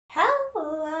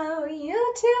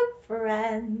two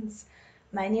friends.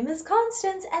 My name is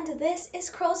Constance and this is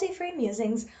Cruelty Free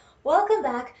Musings. Welcome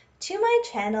back to my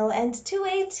channel and to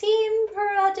a Team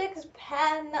Project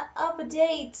Pan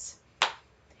update.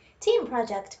 Team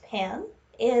Project Pan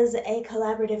is a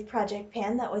collaborative project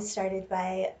pan that was started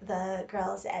by the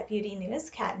girls at Beauty News,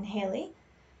 Kat and Hailey,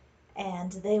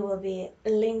 and they will be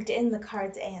linked in the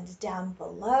cards and down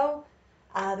below.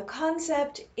 The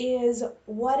concept is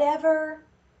whatever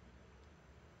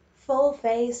full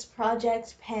face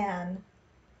project pan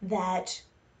that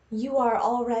you are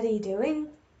already doing,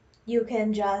 you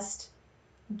can just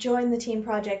join the Team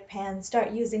Project Pan,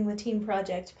 start using the Team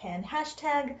Project Pan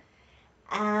hashtag,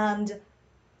 and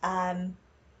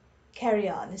carry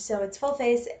on. So it's full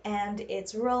face and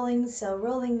it's rolling. So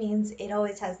rolling means it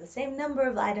always has the same number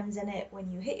of items in it.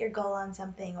 When you hit your goal on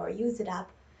something or use it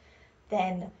up,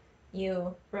 then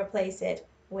you replace it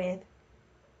with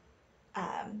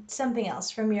something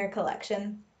else from your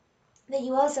collection that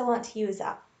you also want to use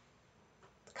up.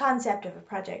 The concept of a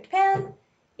project pan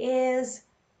is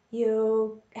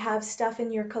you have stuff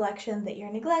in your collection that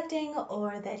you're neglecting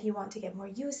or that you want to get more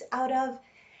use out of,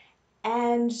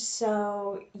 and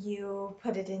so you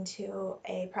put it into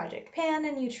a project pan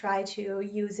and you try to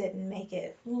use it and make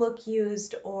it look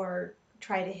used or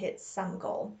try to hit some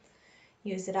goal.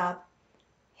 Use it up,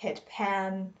 hit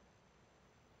pan,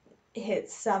 hit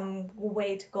some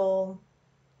weight goal.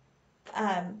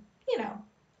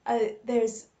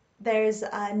 There's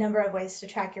a number of ways to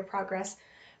track your progress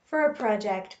for a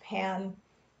project pan.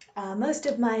 Most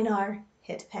of mine are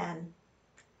hit pan.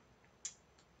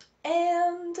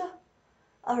 And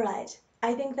alright,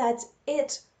 I think that's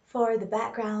it for the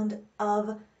background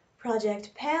of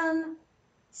project pan,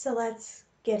 so let's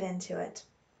get into it.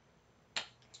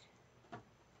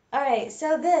 Alright,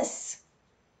 so this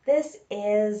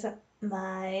is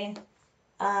my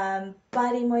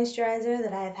body moisturizer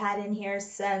that I've had in here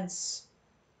since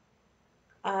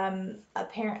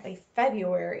apparently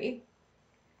February.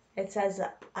 It says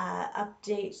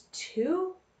update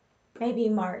 2, maybe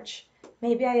March.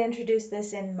 Maybe I introduced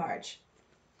this in March.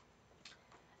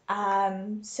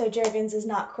 So Jergens is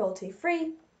not cruelty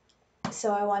free,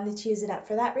 so I wanted to use it up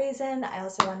for that reason. I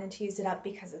also wanted to use it up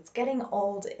because it's getting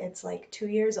old. It's like 2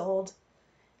 years old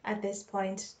at this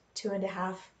point,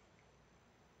 2.5.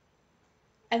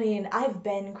 I mean, I've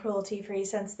been cruelty free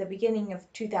since the beginning of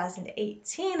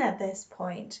 2018 at this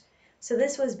point, so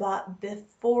this was bought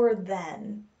before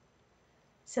then.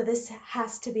 So this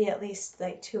has to be at least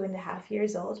like 2.5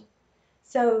 years old.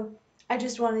 So I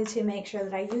just wanted to make sure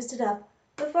that I used it up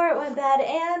before it went bad,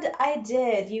 and I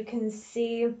did. You can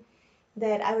see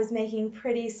that I was making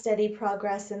pretty steady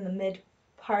progress in the mid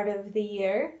part of the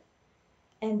year,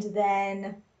 and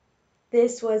then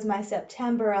this was my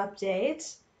September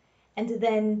update, and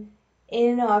then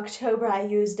in October I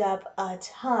used up a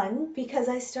ton because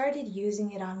I started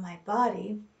using it on my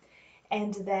body,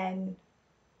 and then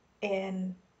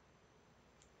in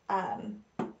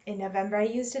November I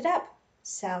used it up.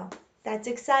 So that's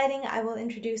exciting. I will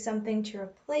introduce something to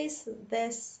replace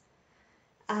this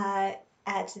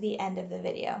at the end of the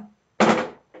video.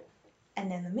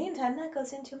 And in the meantime, that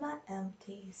goes into my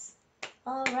empties.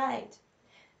 Alright,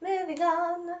 moving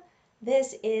on.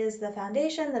 This is the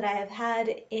foundation that I have had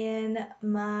in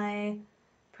my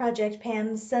project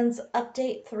pan since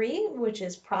update 3, which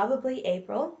is probably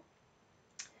April.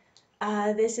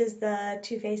 This is the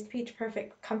Too Faced Peach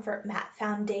Perfect Comfort Matte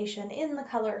Foundation in the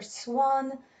color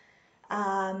Swan.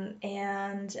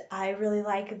 And I really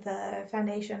like the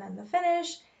foundation and the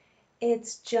finish.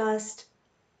 It's just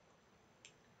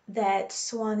that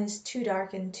Swan is too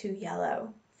dark and too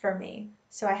yellow for me,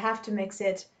 so I have to mix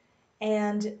it,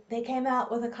 and they came out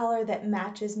with a color that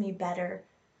matches me better,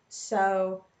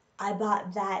 so I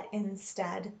bought that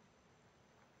instead.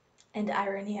 And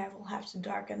irony, I will have to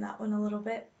darken that one a little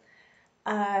bit.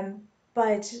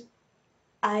 But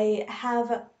I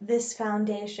have this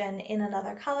foundation in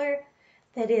another color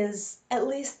that is at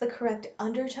least the correct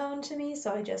undertone to me,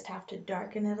 so I just have to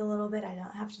darken it a little bit. I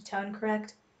don't have to tone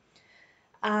correct.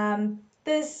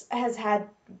 This has had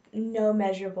no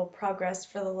measurable progress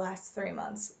for the last 3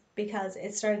 months because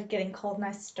it started getting cold and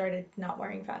I started not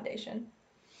wearing foundation.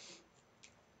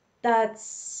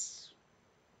 That's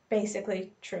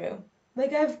basically true.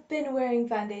 Like, I've been wearing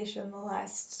foundation the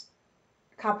last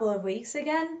couple of weeks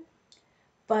again,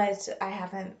 but I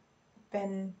have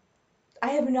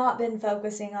not been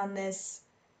focusing on this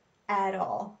at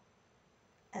all.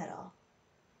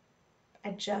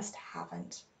 I just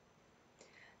haven't.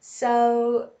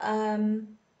 So,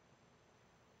 I'm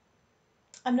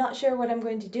not sure what I'm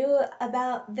going to do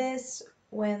about this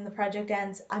when the project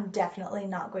ends, I'm definitely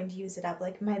not going to use it up.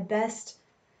 Like my best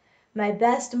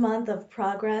month of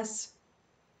progress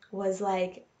was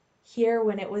like here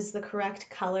when it was the correct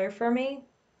color for me.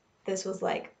 This was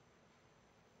like,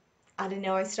 I don't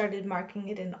know, I started marking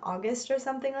it in August or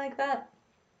something like that.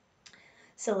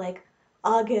 So like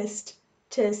August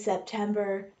to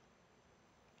September,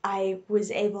 I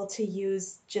was able to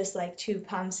use just like 2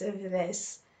 pumps of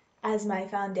this as my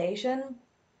foundation.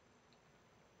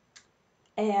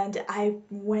 And I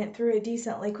went through it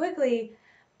decently quickly,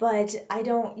 but I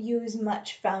don't use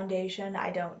much foundation.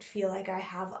 I don't feel like I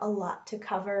have a lot to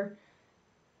cover.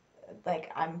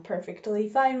 Like, I'm perfectly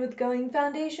fine with going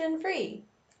foundation free,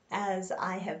 as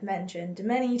I have mentioned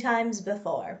many times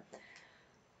before.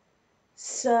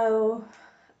 So,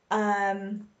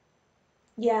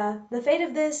 yeah, the fate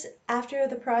of this after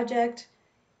the project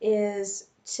is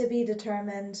to be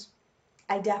determined.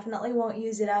 I definitely won't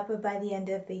use it up by the end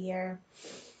of the year.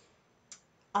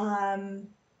 Um,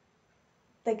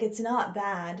 like it's not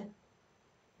bad.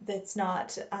 That's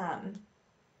not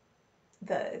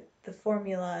the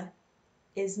formula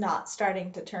is not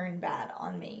starting to turn bad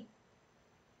on me.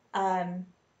 Um,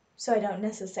 so I don't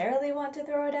necessarily want to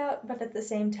throw it out, but at the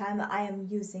same time, I am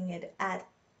using it at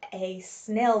a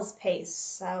snail's pace,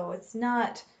 so it's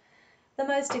not the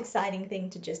most exciting thing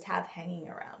to just have hanging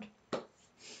around.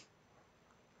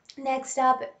 Next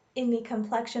up in the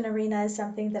complexion arena is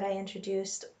something that I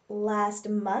introduced last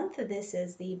month. This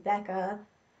is the Becca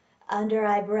Under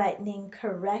Eye Brightening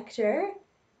Corrector.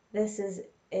 This is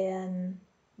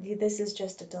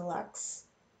just a deluxe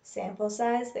sample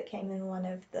size that came in one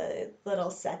of the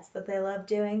little sets that they love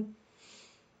doing.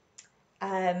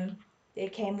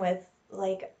 It came with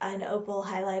like an opal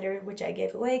highlighter, which I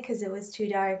gave away because it was too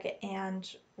dark, and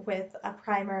with a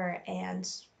primer and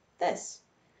this.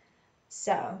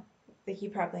 So, like, you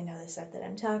probably know the set that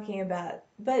I'm talking about,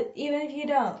 but even if you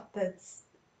don't,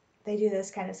 they do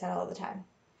this kind of set all the time.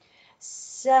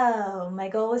 So, my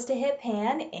goal was to hit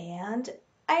pan, and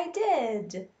I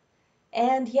did.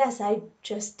 And yes, I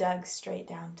just dug straight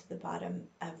down to the bottom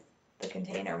of the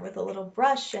container with a little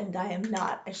brush, and I am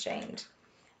not ashamed.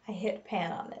 I hit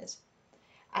pan on it.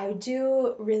 I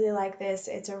do really like this.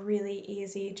 It's a really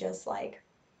easy, just like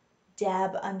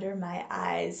dab under my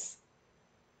eyes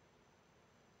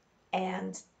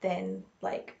and then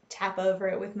like tap over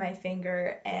it with my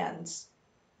finger and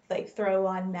like throw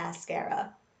on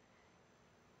mascara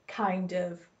kind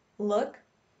of look.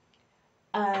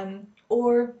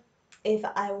 Or if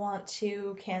I want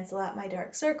to cancel out my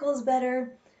dark circles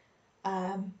better,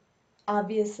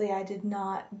 obviously I did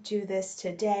not do this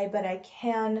today, but I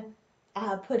can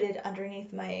put it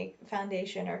underneath my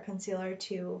foundation or concealer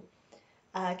to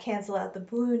cancel out the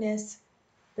blueness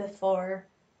before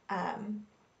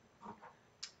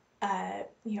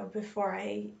before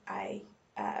I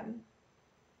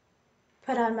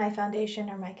put on my foundation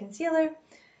or my concealer.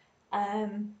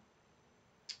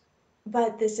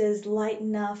 But this is light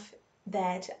enough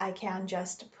that I can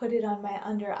just put it on my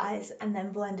under eyes and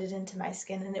then blend it into my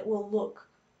skin and it will look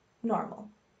normal.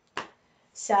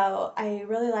 So I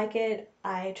really like it.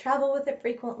 I travel with it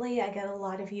frequently. I get a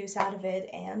lot of use out of it,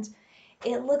 and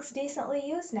it looks decently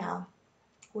used now,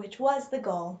 which was the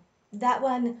goal. That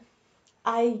one,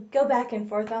 I go back and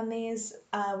forth on these,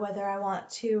 whether I want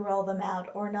to roll them out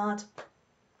or not.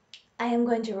 I am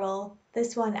going to roll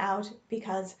this one out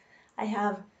because I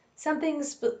have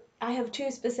I have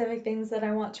 2 specific things that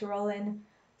I want to roll in,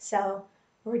 so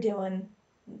we're doing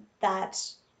that.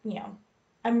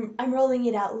 I'm rolling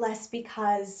it out less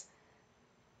because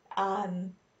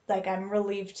like I'm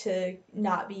relieved to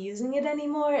not be using it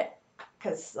anymore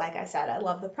because, like I said, I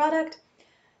love the product.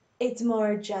 It's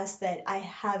more just that I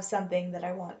have something that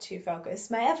I want to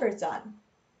focus my efforts on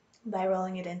by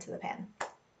rolling it into the pan.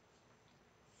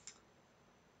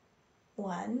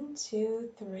 1, 2,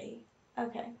 3.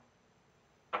 Okay.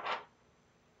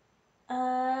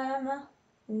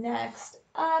 Next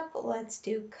up, let's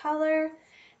do color.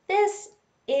 This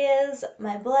is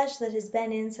my blush that has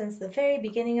been in since the very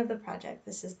beginning of the project.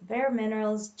 This is the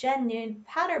bareMinerals Gen Nude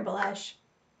Powder Blush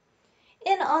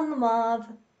in On the Mauve,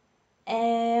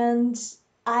 and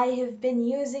I have been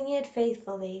using it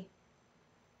faithfully.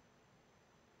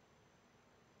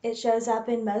 It shows up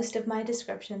in most of my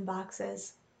description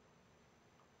boxes.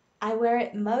 I wear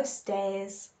it most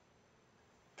days.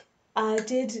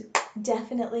 Did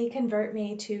definitely convert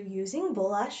me to using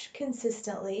blush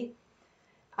consistently.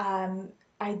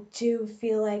 I do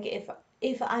feel like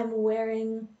if I'm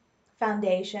wearing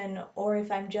foundation or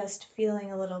if I'm just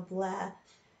feeling a little blah,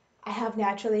 I have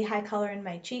naturally high color in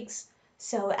my cheeks,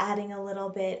 so adding a little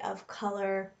bit of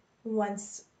color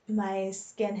once my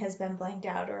skin has been blanked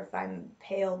out or if I'm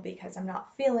pale because I'm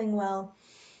not feeling well,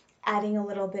 adding a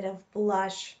little bit of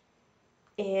blush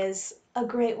is a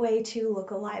great way to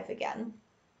look alive again.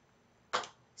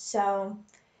 So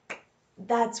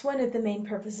that's one of the main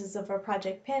purposes of a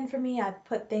project pan for me. I've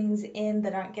put things in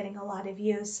that aren't getting a lot of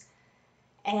use,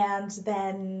 and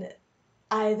then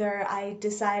either I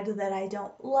decide that I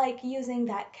don't like using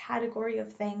that category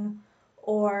of thing,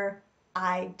 or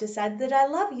I decide that I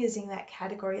love using that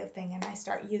category of thing and I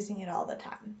start using it all the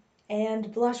time.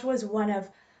 And blush was one of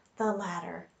the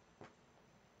latter.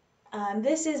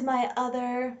 This is my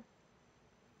other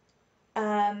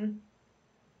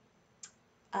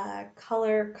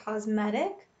color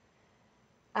cosmetic.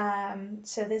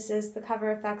 So this is the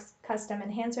Cover FX Custom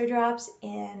Enhancer Drops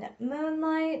in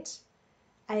Moonlight.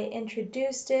 I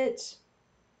introduced it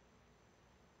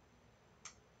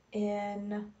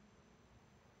in,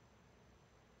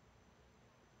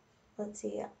 let's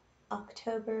see,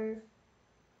 October,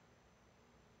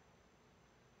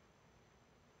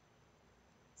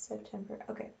 September,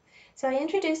 okay. So I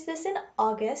introduced this in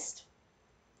August.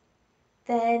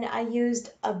 Then I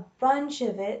used a bunch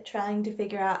of it trying to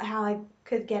figure out how I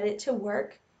could get it to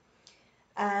work.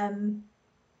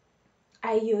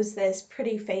 I used this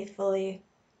pretty faithfully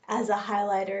as a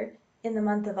highlighter in the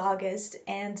month of August,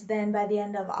 and then by the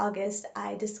end of August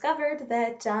I discovered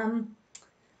that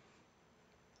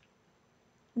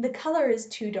the color is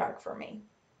too dark for me.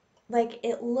 Like,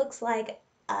 it looks like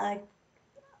a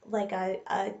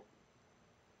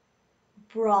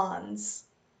bronze,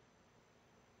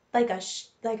 like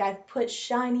I've put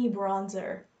shiny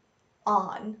bronzer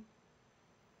on,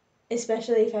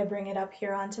 especially if I bring it up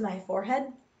here onto my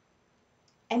forehead.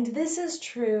 And this is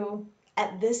true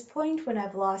at this point when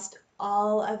I've lost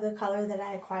all of the color that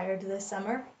I acquired this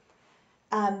summer.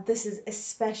 This is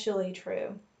especially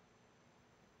true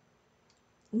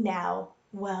now,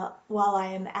 while I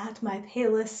am at my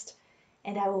palest,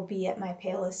 and I will be at my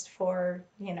palest for,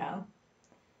 you know,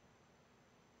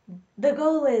 the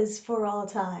goal is for all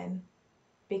time,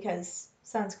 because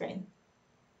sunscreen.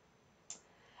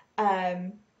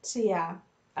 So yeah,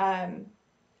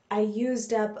 I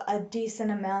used up a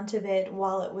decent amount of it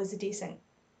while it was a decent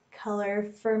color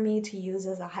for me to use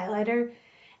as a highlighter,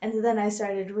 and then I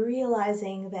started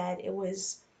realizing that it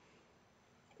was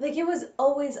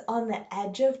always on the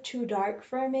edge of too dark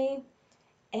for me,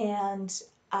 and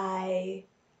I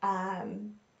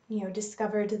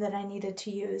discovered that I needed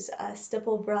to use a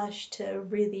stipple brush to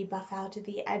really buff out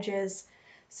the edges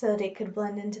so that it could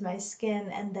blend into my skin,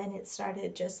 and then it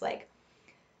started just like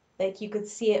you could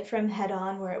see it from head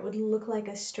on where it would look like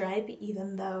a stripe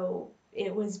even though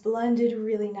it was blended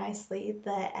really nicely.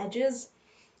 The edges,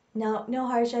 no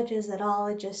harsh edges at all,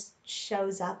 it just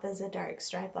shows up as a dark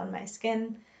stripe on my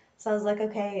skin. So I was like,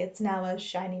 okay, it's now a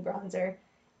shiny bronzer.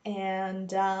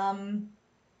 And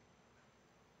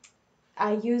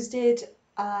I used it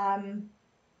a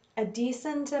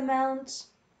decent amount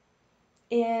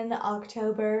in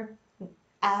October,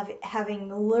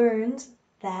 having learned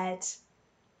that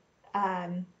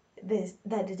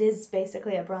that it is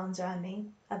basically a bronzer on me,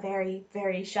 a very,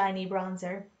 very shiny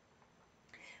bronzer.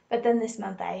 But then this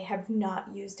month I have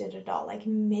not used it at all. Like,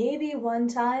 maybe one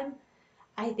time.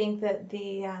 I think that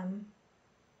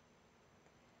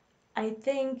I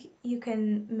think you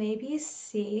can maybe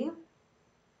see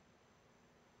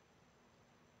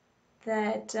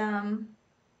that,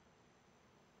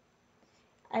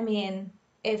 I mean,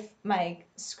 if my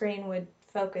screen would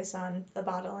focus on the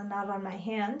bottle and not on my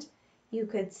hand, you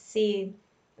could see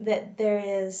that there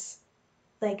is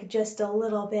like just a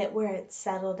little bit where it's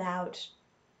settled out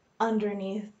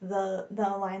underneath the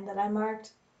line that I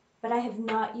marked. But I have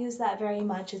not used that very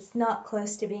much. It's not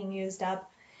close to being used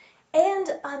up. And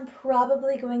I'm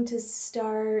probably going to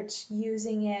start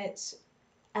using it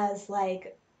as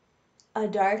like a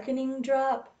darkening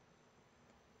drop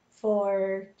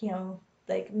for,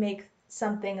 like make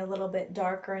something a little bit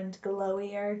darker and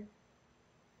glowier.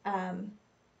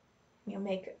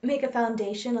 Make a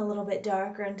foundation a little bit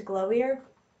darker and glowier,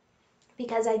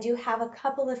 because I do have a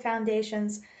couple of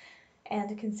foundations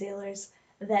and concealers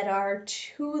that are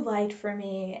too light for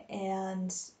me,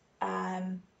 and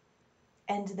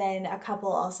then a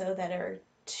couple also that are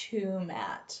too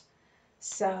matte.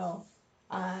 So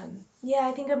yeah,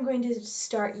 I think I'm going to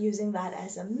start using that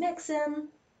as a mix-in,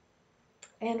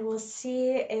 and we'll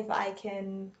see if I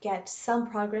can get some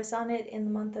progress on it in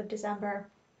the month of December.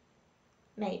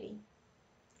 Maybe.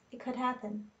 It could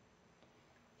happen.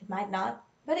 It might not,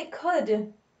 but it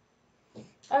could.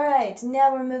 Alright,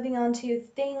 now we're moving on to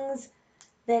things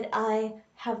that I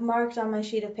have marked on my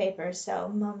sheet of paper, so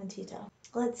momentito.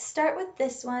 let's start with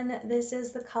this one. This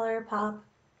is the ColourPop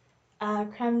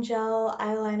Creme Gel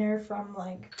eyeliner from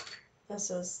this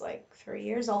is like 3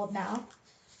 years old now.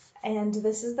 And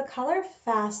this is the color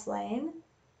Fastlane.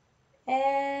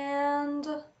 And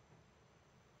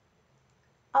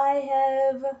I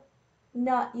have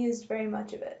not used very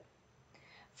much of it.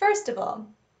 First of all,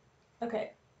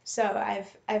 okay, so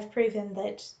I've proven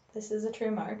that this is a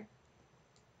true mark.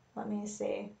 Let me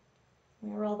see.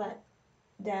 Let me roll that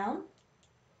down.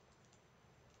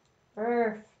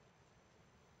 Perf.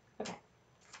 Okay.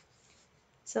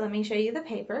 So let me show you the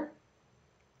paper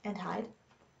and hide.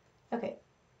 Okay.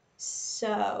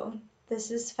 So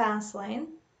this is Fastlane.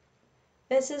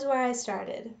 This is where I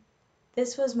started.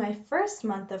 This was my first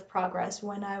month of progress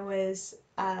when I was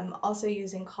also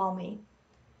using Call Me.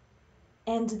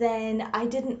 And then I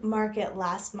didn't mark it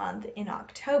last month in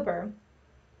October.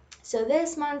 So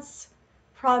this month's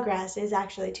progress is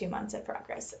actually 2 months of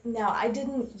progress. Now, I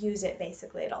didn't use it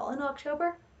basically at all in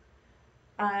October.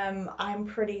 I'm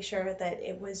pretty sure that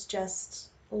it was just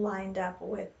lined up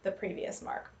with the previous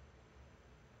mark.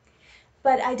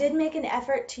 But I did make an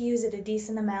effort to use it a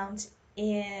decent amount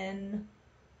in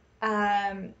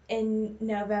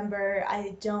November.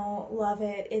 I don't love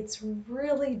it. It's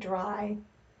really dry.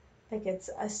 Like, it's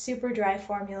a super dry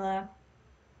formula.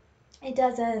 It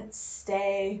doesn't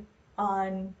stay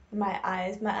on my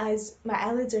eyes. My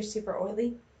eyelids are super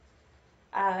oily.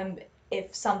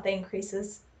 If something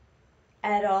creases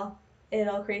at all,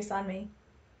 it'll crease on me.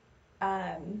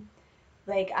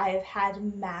 Like, I've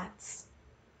had mats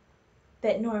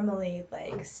that normally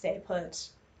stay put,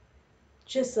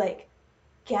 just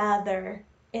gather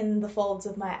in the folds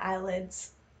of my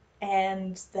eyelids,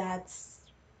 and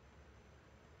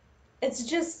it's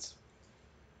just,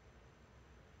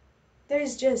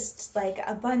 there's just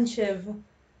a bunch of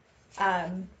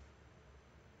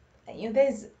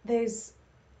there's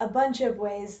a bunch of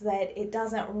ways that it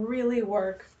doesn't really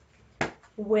work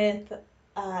with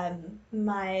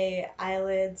my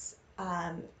eyelids.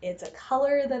 It's a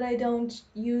color that I don't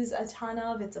use a ton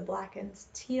of. It's a black and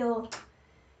teal.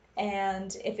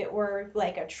 And if it were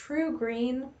a true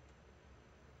green,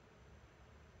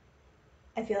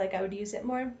 I feel like I would use it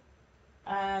more.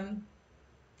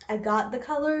 I got the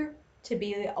color to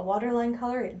be a waterline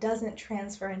color. It doesn't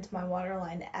transfer into my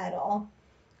waterline at all.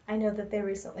 I know that they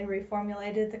recently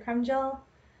reformulated the creme gel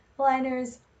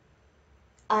liners.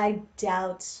 I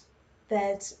doubt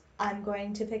that I'm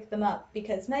going to pick them up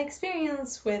because my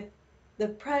experience with the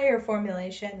prior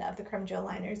formulation of the creme gel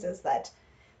liners is that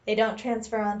they don't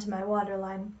transfer onto my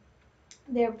waterline.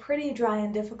 They're pretty dry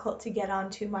and difficult to get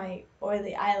onto my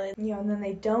oily eyelids, and then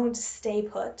they don't stay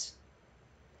put.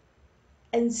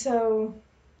 And so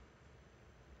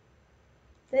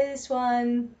this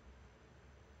one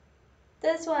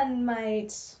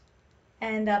might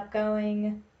end up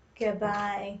going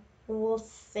goodbye. We'll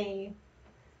see.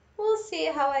 We'll see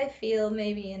how I feel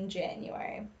maybe in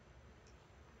January.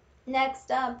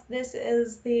 Next up, this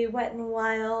is the Wet n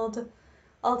Wild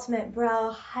Ultimate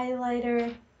Brow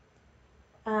Highlighter.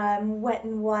 Wet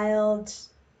n Wild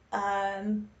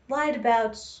lied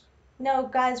about, no,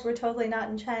 guys, we're totally not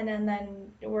in China, and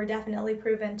then we're definitely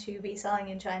proven to be selling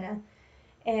in China.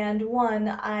 And one,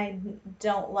 I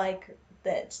don't like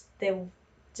that they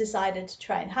decided to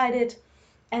try and hide it.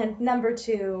 And number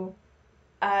two,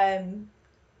 I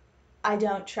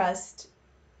don't trust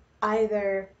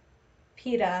either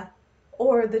PETA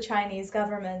or the Chinese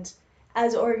government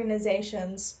as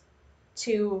organizations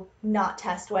to not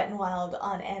test Wet n Wild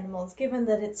on animals, given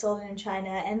that it's sold in China.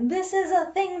 And this is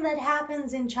a thing that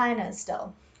happens in China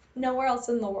still. Nowhere else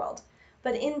in the world.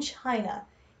 But in China,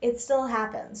 it still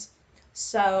happens.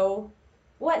 So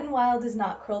Wet n Wild is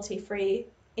not cruelty-free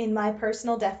in my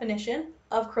personal definition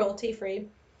of cruelty-free.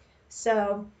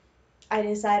 So I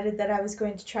decided that I was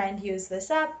going to try and use this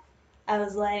up. I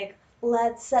was like,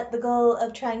 let's set the goal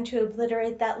of trying to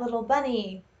obliterate that little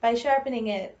bunny by sharpening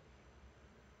it.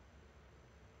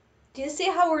 Do you see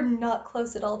how we're not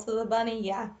close at all to the bunny?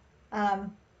 Yeah.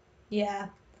 Yeah.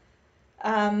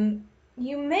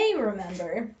 You may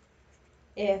remember,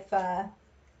 if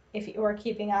you were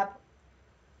keeping up,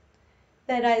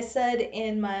 that I said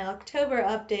in my October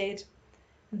update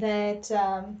that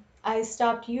I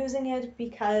stopped using it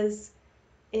because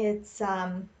it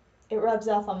rubs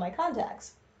off on my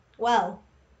contacts. Well,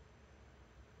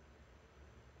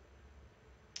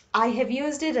 I have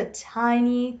used it a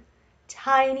tiny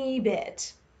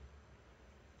bit,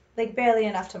 barely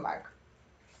enough to mark.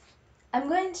 I'm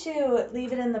going to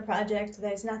leave it in the project.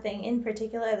 There's nothing in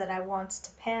particular that I want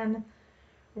to pan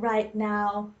right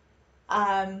now.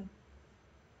 But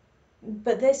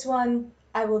this one,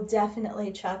 I will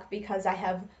definitely chuck because I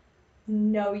have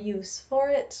no use for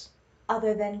it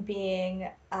other than being,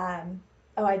 oh,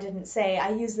 I didn't say, I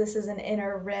use this as an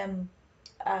inner rim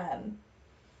um,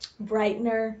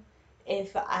 brightener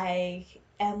if I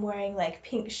am wearing like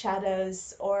pink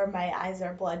shadows or my eyes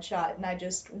are bloodshot and I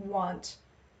just want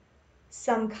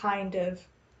some kind of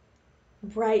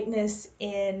brightness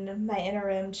in my inner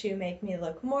rim to make me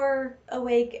look more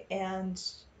awake and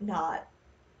not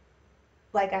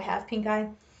like I have pink eye.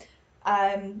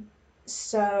 Um,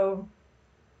 so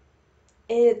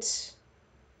it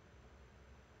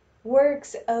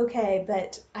works okay,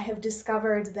 but I have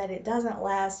discovered that it doesn't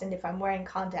last, and if I'm wearing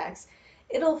contacts,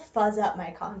 it'll fuzz up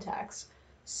my contacts.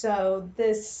 So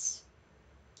this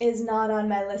is not on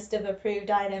my list of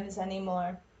approved items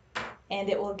anymore, and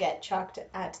it will get chucked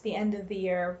at the end of the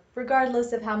year,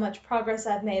 regardless of how much progress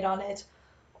I've made on it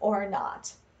or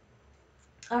not.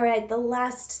 All right, the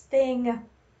last thing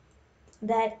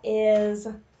that is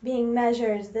being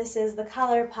measured, this is the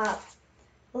ColourPop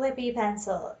Lippy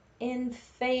Pencil in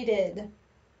Faded.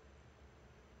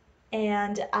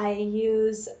 And I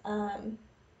use,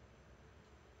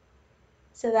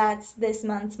 so that's this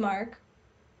month's mark.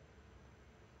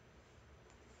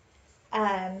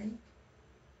 Um,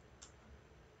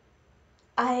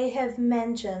 I have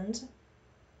mentioned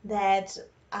that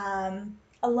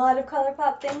a lot of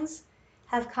ColourPop things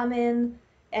have come in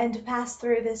and passed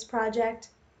through this project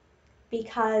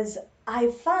because I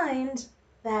find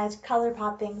that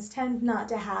ColourPop things tend not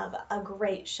to have a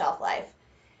great shelf life.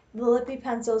 The lippy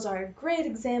pencils are a great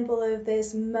example of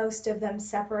this. Most of them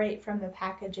separate from the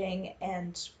packaging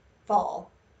and fall.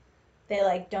 They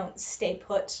like don't stay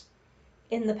put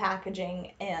in the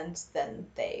packaging, and then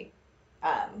they,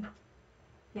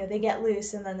 they get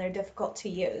loose and then they're difficult to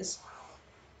use.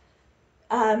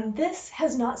 This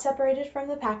has not separated from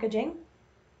the packaging.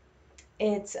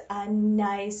 It's a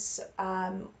nice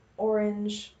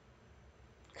orange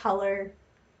color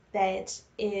that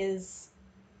is,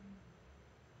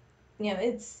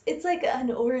 it's like an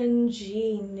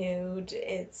orangey nude.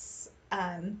 It's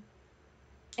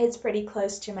pretty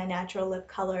close to my natural lip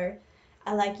color.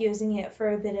 I like using it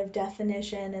for a bit of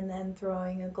definition and then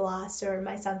throwing a gloss or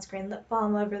my sunscreen lip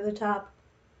balm over the top.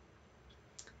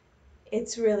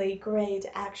 It's really great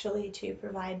actually to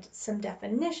provide some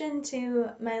definition to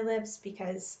my lips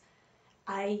because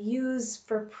I use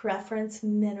for preference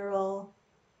mineral,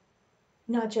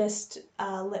 not just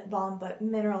lip balm, but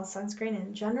mineral sunscreen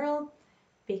in general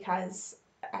because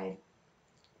I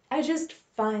just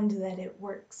find that it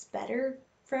works better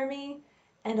for me.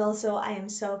 And also I am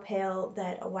so pale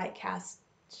that a white cast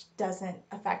doesn't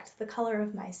affect the color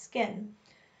of my skin.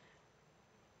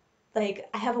 Like,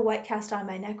 I have a white cast on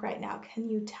my neck right now. Can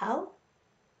you tell?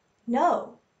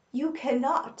 No, you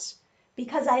cannot,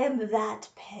 because I am that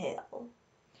pale.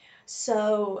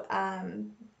 So,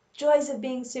 joys of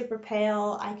being super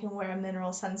pale, I can wear a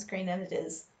mineral sunscreen and it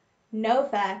is no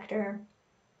factor.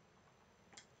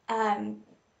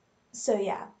 So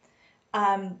yeah,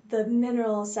 the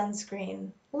mineral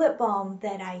sunscreen lip balm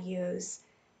that I use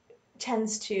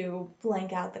tends to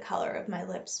blank out the color of my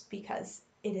lips because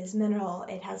it is mineral,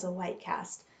 it has a white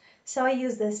cast. So I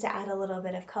use this to add a little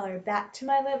bit of color back to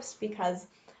my lips because,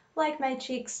 like my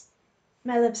cheeks,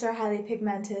 my lips are highly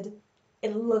pigmented.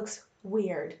 It looks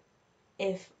weird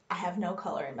if I have no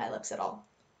color in my lips at all.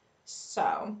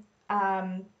 So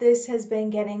this has been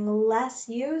getting less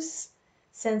use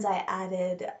since I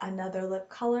added another lip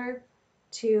color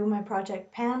to my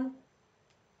project pan,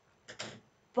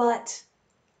 but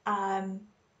I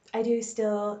do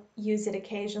still use it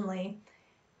occasionally.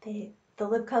 The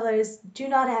lip colors do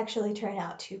not actually turn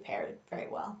out to pair very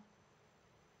well.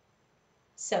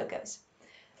 So it goes.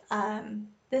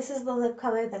 This is the lip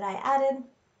color that I added,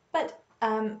 but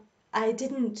I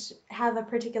didn't have a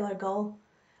particular goal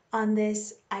on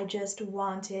this. I just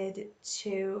wanted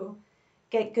to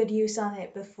get good use on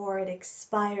it before it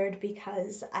expired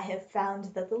because I have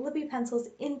found that the lippy pencils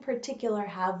in particular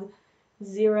have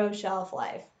 0 shelf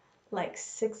life, like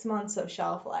 6 months of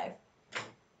shelf life.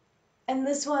 And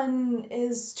this one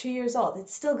is 2 years old.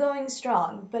 It's still going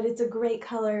strong, but it's a great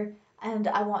color and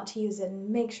I want to use it and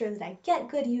make sure that I get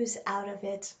good use out of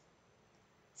it.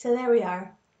 So there we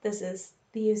are. This is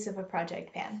the use of a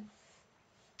project pan.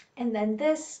 And then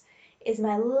this is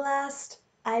my last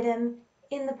item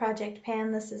in the project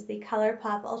pan. This is the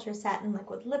ColourPop Ultra Satin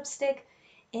Liquid Lipstick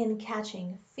in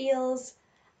Catching Feels.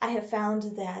 I have found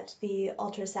that the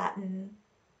Ultra Satin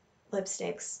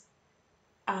lipsticks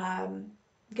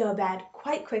go bad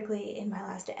quite quickly. In my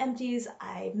last empties,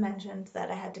 I mentioned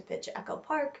that I had to pitch Echo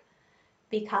Park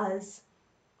because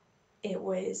it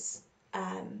was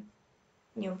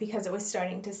because it was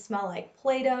starting to smell like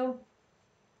Play-Doh.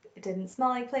 It didn't smell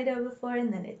like Play-Doh before,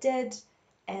 and then it did,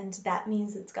 and that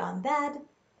means it's gone bad.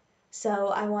 So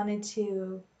I wanted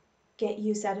to get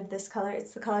use out of this color.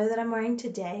 It's the color that I'm wearing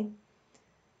today.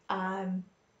 And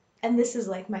this is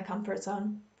like my comfort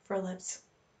zone for lips.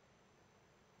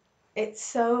 It's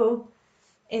so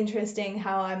interesting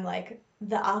how I'm like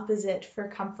the opposite for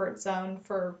comfort zone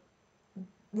for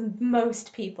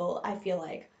most people, I feel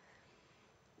like.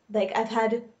 Like, I've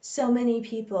had so many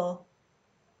people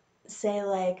say,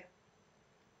 like,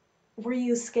 were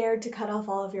you scared to cut off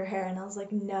all of your hair? And I was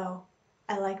like, no,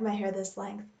 I like my hair this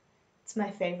length. It's my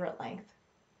favorite length.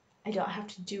 I don't have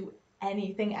to do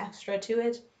anything extra to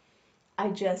it. I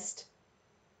just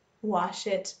wash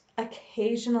it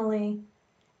occasionally,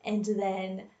 and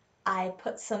then I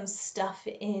put some stuff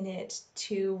in it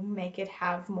to make it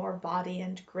have more body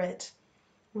and grit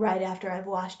right after I've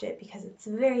washed it, because it's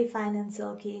very fine and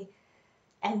silky,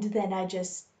 and then I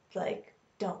just like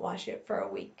don't wash it for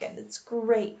a week and it's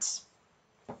great.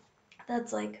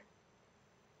 That's like,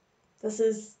 this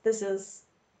is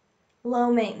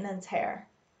low maintenance hair.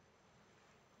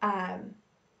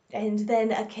 And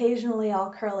then occasionally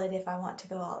I'll curl it if I want to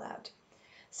go all out.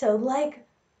 So, like,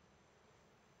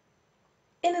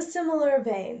 in a similar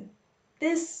vein,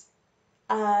 this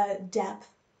depth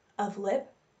of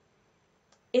lip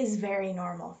is very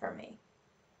normal for me.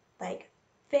 Like,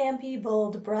 vampy,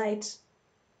 bold, bright.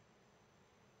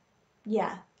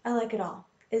 Yeah, I like it all.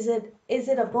 Is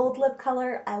it a bold lip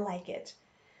color? I like it.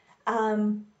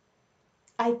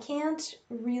 I can't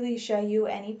really show you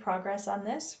any progress on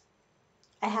this.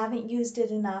 I haven't used it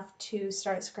enough to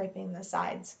start scraping the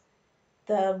sides.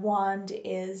 The wand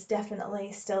is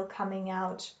definitely still coming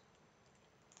out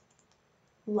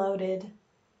loaded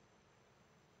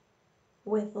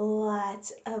with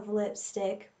lots of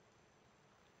lipstick.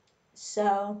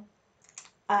 So,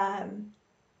 I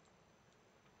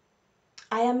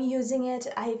am using it.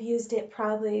 I've used it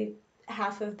probably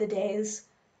half of the days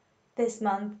this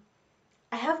month.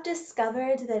 I have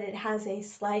discovered that it has a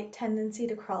slight tendency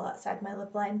to crawl outside my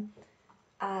lip line,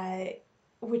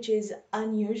 which is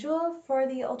unusual for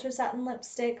the Ultra Satin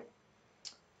lipstick.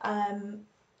 And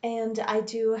I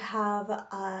do have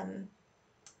a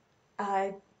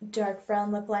dark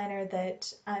brown lip liner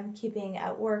that I'm keeping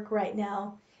at work right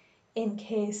now in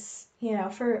case,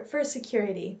 for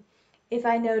security. If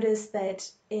I notice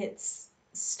that it's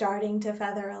starting to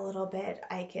feather a little bit,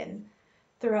 I can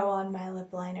throw on my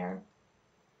lip liner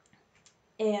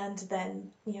and then,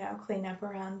 clean up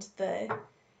around the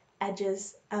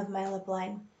edges of my lip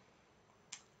line,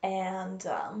 and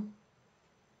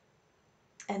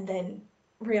then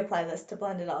reapply this to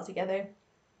blend it all together.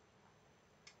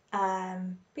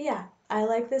 But yeah, I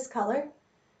like this color.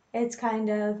 It's kind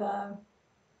of, well,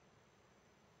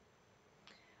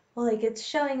 like, it's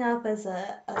showing up as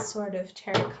a sort of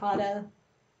terracotta,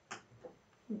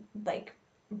 like,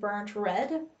 burnt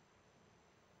red.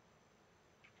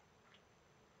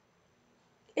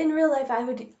 In real life, I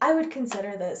would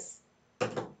consider this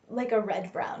like a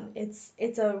red brown.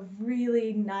 It's a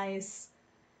really nice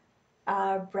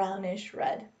brownish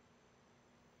red.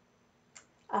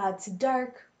 It's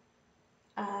dark.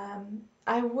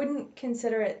 I wouldn't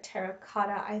consider it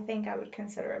terracotta. I think I would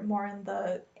consider it more in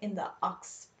the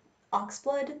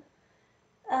oxblood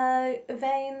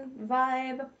vein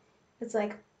vibe. It's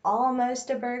like almost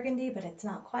a burgundy, but it's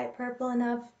not quite purple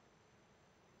enough.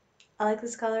 I like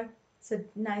this color. It's a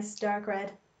nice dark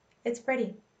red. It's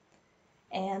pretty.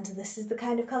 And this is the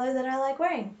kind of color that I like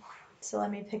wearing. So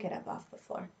let me pick it up off the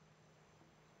floor.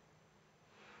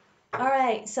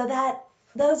 Alright, so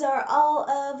those are all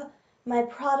of my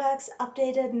products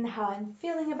updated and how I'm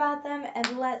feeling about them,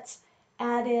 and let's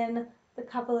add in the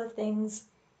couple of things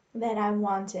that I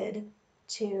wanted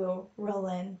to roll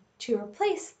in to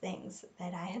replace things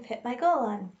that I have hit my goal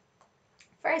on.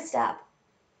 First up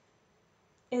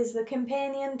is the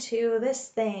companion to this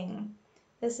thing.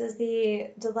 This is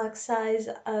the deluxe size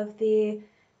of the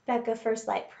Becca First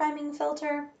Light Priming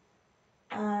Filter.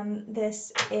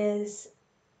 This is,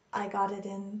 I got it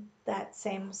in that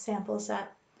same sample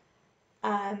set.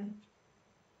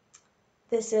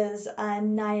 This is a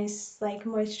nice, like,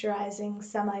 moisturizing,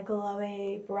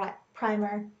 semi-glowy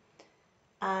primer.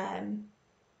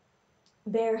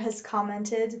 Bear has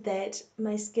commented that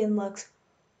my skin looks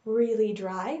really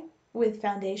dry with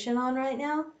foundation on right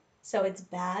now, so it's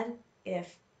bad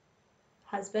if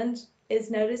husband is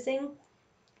noticing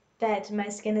that my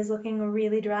skin is looking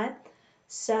really dry.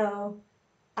 So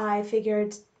I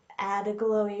figured add a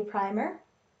glowy primer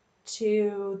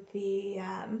to the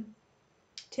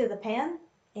pan,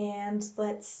 and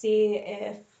let's see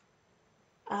if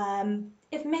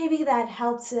if maybe that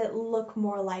helps it look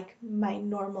more like my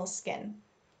normal skin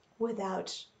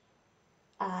without,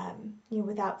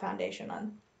 without foundation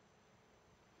on.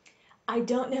 I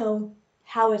don't know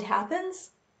how it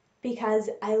happens because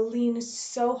I lean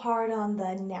so hard on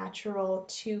the natural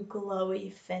to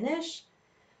glowy finish.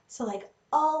 So like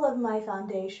all of my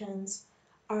foundations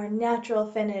are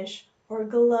natural finish or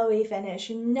glowy finish.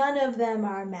 None of them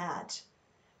are matte,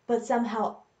 but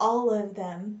somehow all of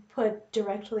them put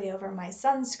directly over my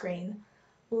sunscreen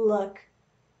look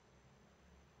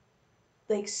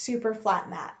like super flat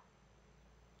matte.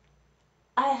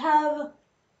 I have,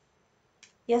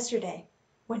 yesterday,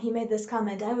 when he made this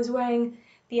comment, I was wearing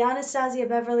the Anastasia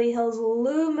Beverly Hills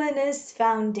Luminous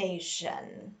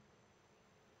Foundation.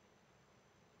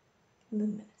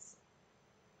 Luminous.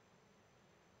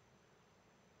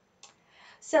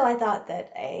 So I thought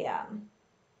that a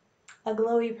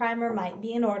glowy primer might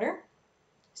be in order.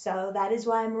 So that is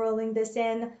why I'm rolling this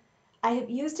in. I have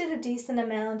used it a decent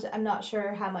amount. I'm not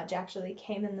sure how much actually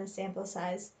came in the sample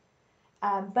size.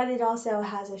 But it also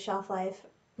has a shelf life,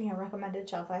 recommended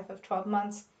shelf life of 12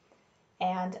 months.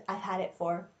 And I've had it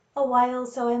for a while,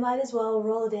 so I might as well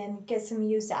roll it in, get some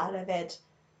use out of it,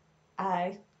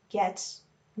 get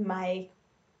my,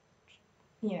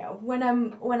 when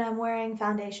I'm wearing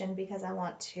foundation, because I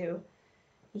want to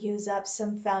use up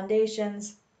some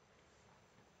foundations,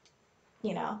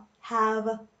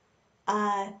 have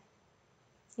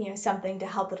something to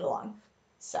help it along.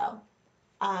 So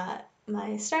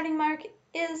my starting mark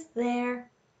is there,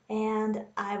 and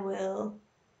I will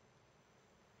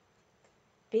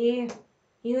be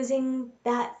using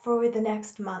that for the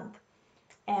next month,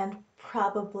 and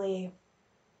probably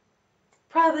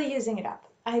using it up.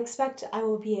 I expect I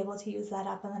will be able to use that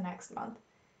up in the next month,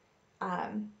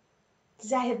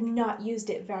 because I have not used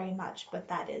it very much, but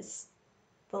that is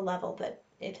the level that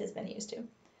it has been used to.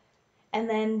 And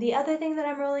then the other thing that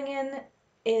I'm rolling in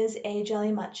is a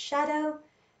Jelly Much shadow.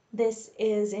 This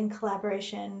is in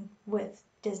collaboration with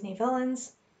Disney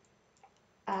Villains.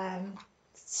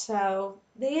 So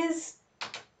these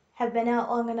have been out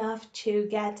long enough to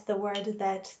get the word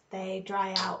that they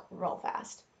dry out real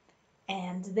fast.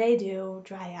 And they do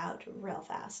dry out real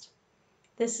fast.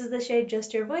 This is the shade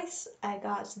Just Your Voice. I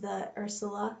got the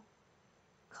Ursula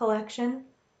collection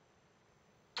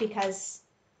because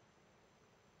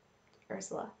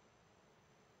Ursula.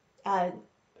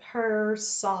 Her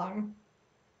song,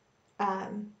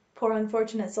 Poor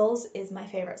Unfortunate Souls, is my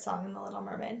favorite song in The Little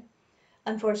Mermaid.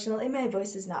 Unfortunately, my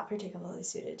voice is not particularly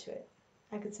suited to it.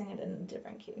 I could sing it in a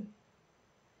different key.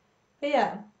 But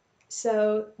yeah,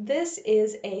 so this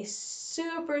is a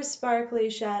super sparkly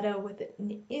shadow with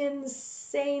an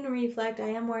insane reflect. I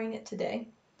am wearing it today,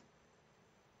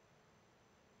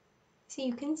 so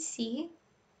you can see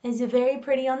it's very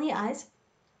pretty on the eyes.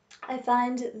 I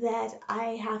find that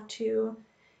I have to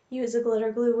use a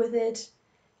glitter glue with it.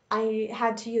 I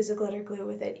had to use a glitter glue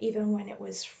with it even when it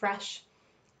was fresh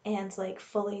and like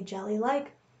fully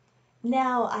jelly-like.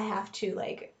 Now I have to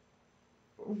like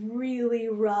really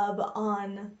rub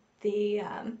on the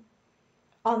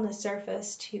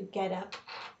surface to get up,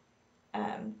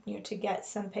 to get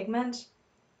some pigment.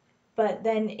 But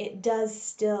then it does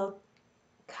still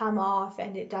come off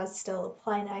and it does still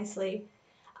apply nicely.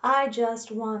 I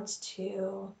just want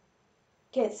to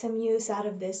get some use out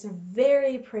of this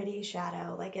very pretty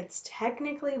shadow. Like, it's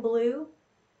technically blue,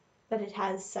 but it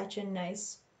has such a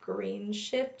nice green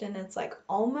shift and it's like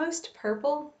almost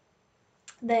purple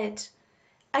that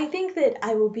I think that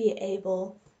I will be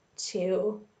able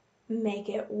to make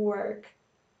it work,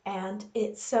 and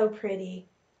it's so pretty,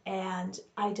 and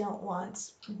I don't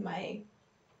want my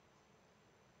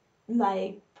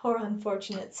Poor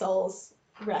Unfortunate Souls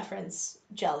reference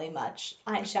Jelly Much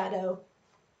eyeshadow,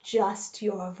 Just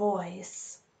Your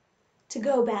Voice, to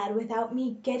go bad without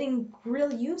me getting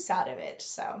real use out of it.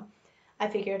 So I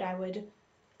figured I would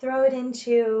throw it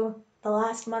into the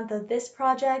last month of this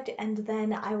project, and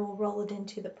then I will roll it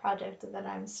into the project that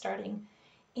I'm starting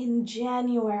in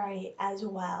January as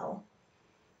well.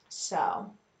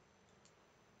 So,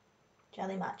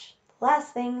 Jelly Much.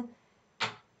 Last thing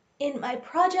in my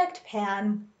project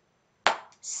pan.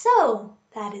 So,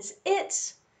 that is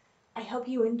it. I hope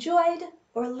you enjoyed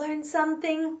or learned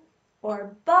something,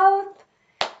 or both.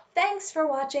 Thanks for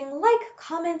watching. Like,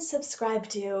 comment, subscribe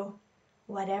to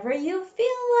whatever you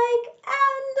feel like,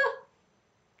 and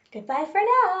goodbye for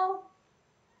now.